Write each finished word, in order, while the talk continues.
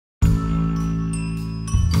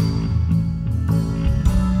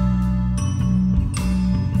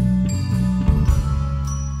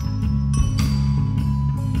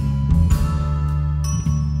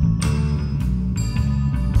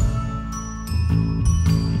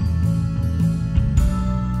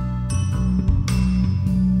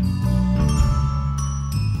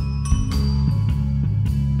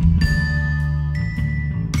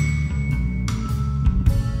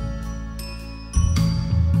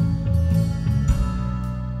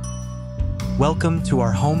Welcome to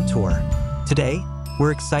our home tour. Today,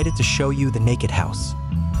 we're excited to show you the Naked House,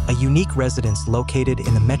 a unique residence located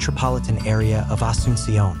in the metropolitan area of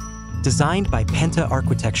Asunción. Designed by Penta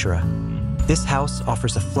Arquitectura, this house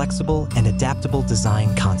offers a flexible and adaptable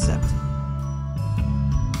design concept.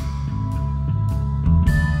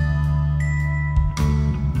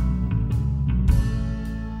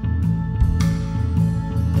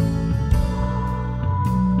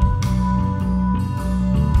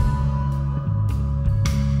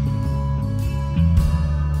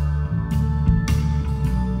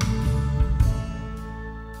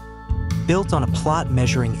 Built on a plot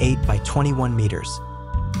measuring 8 by 21 meters,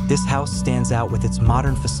 this house stands out with its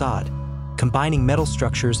modern facade, combining metal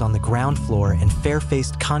structures on the ground floor and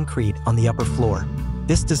fair-faced concrete on the upper floor.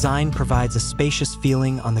 This design provides a spacious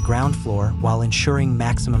feeling on the ground floor while ensuring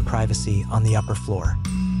maximum privacy on the upper floor.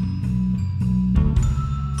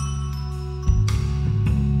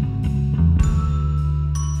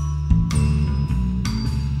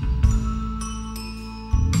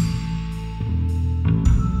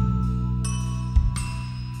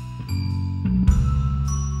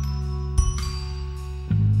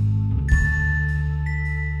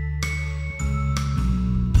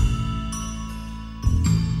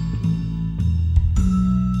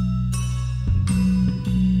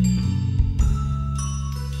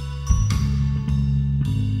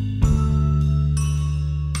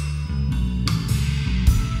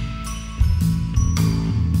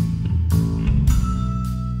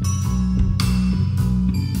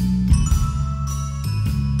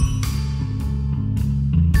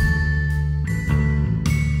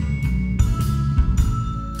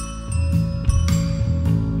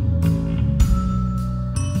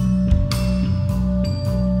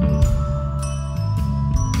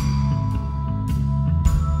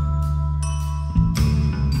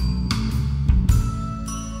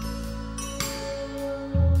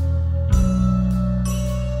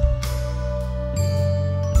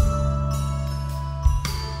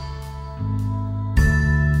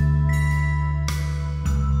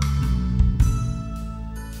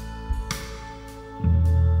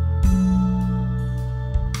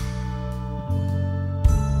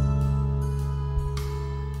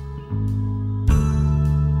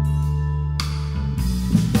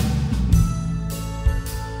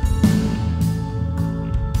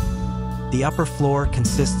 The upper floor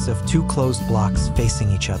consists of 2 closed blocks facing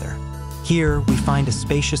each other. Here, we find a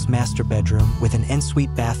spacious master bedroom with an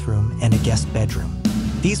ensuite bathroom and a guest bedroom.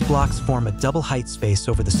 These blocks form a double height space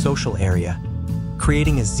over the social area,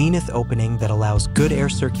 creating a zenith opening that allows good air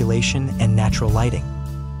circulation and natural lighting.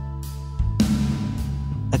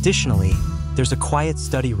 Additionally, there's a quiet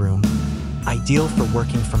study room, ideal for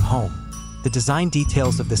working from home. The design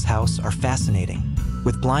details of this house are fascinating,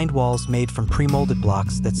 with blind walls made from pre-molded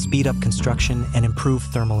blocks that speed up construction and improve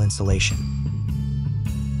thermal insulation.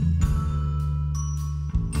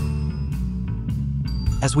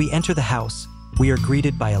 As we enter the house, we are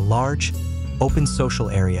greeted by a large, open social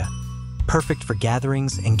area, perfect for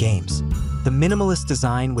gatherings and games. The minimalist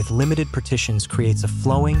design with limited partitions creates a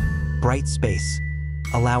flowing, bright space,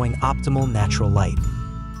 allowing optimal natural light.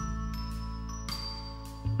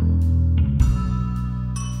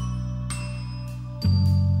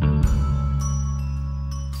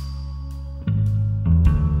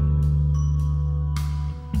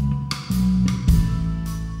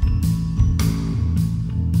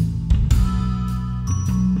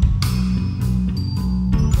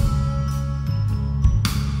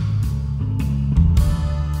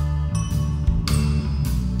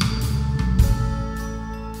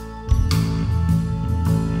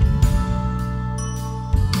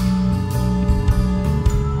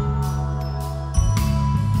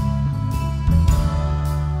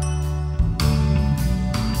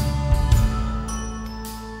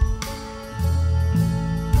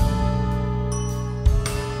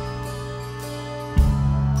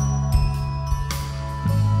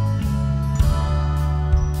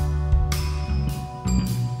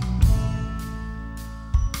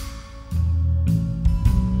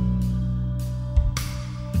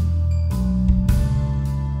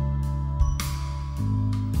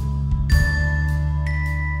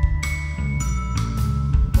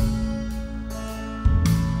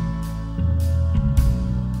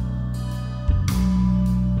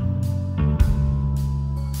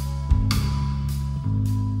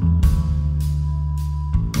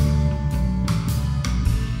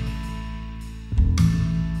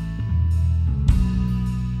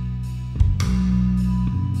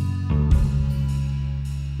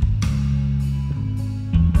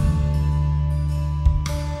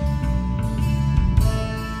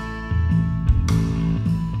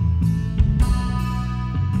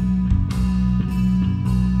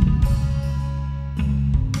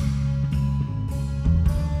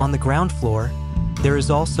 On the ground floor, there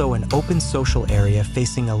is also an open social area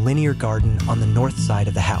facing a linear garden on the north side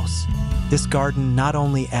of the house. This garden not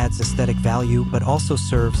only adds aesthetic value but also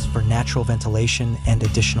serves for natural ventilation and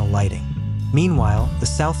additional lighting. Meanwhile, the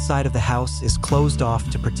south side of the house is closed off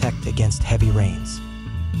to protect against heavy rains.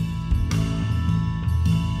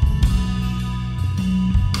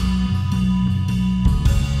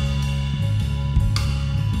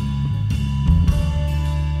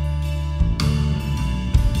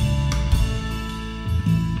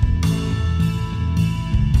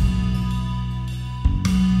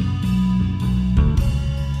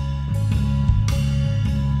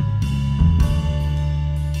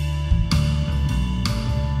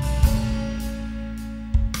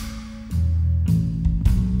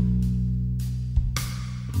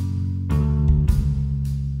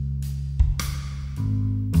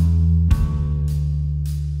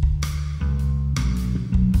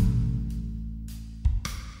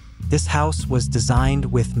 This house was designed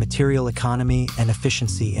with material economy and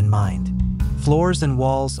efficiency in mind. Floors and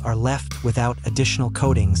walls are left without additional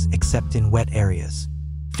coatings except in wet areas.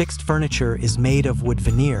 Fixed furniture is made of wood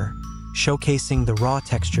veneer, showcasing the raw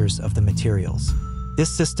textures of the materials. This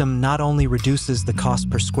system not only reduces the cost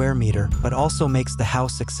per square meter, but also makes the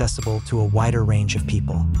house accessible to a wider range of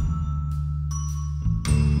people.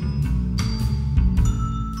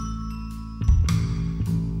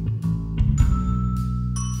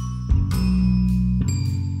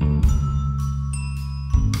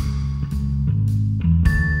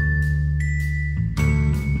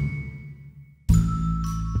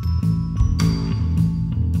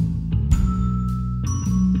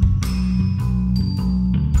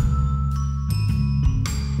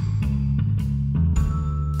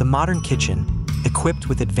 The modern kitchen, equipped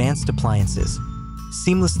with advanced appliances,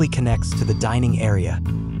 seamlessly connects to the dining area,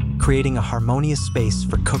 creating a harmonious space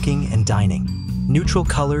for cooking and dining. Neutral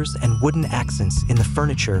colors and wooden accents in the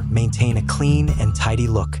furniture maintain a clean and tidy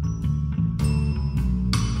look.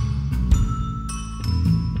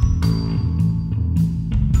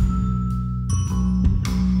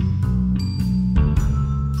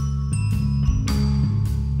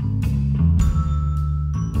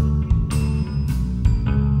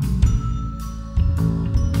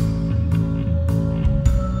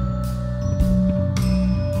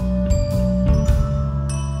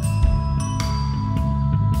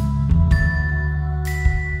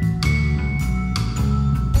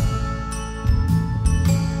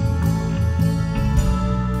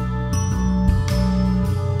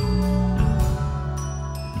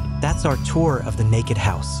 That's our tour of the Naked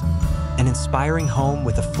House, an inspiring home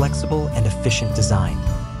with a flexible and efficient design.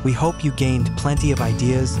 We hope you gained plenty of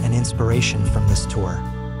ideas and inspiration from this tour.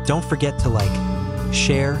 Don't forget to like,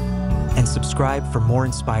 share, and subscribe for more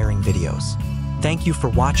inspiring videos. Thank you for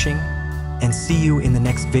watching, and see you in the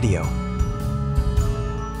next video.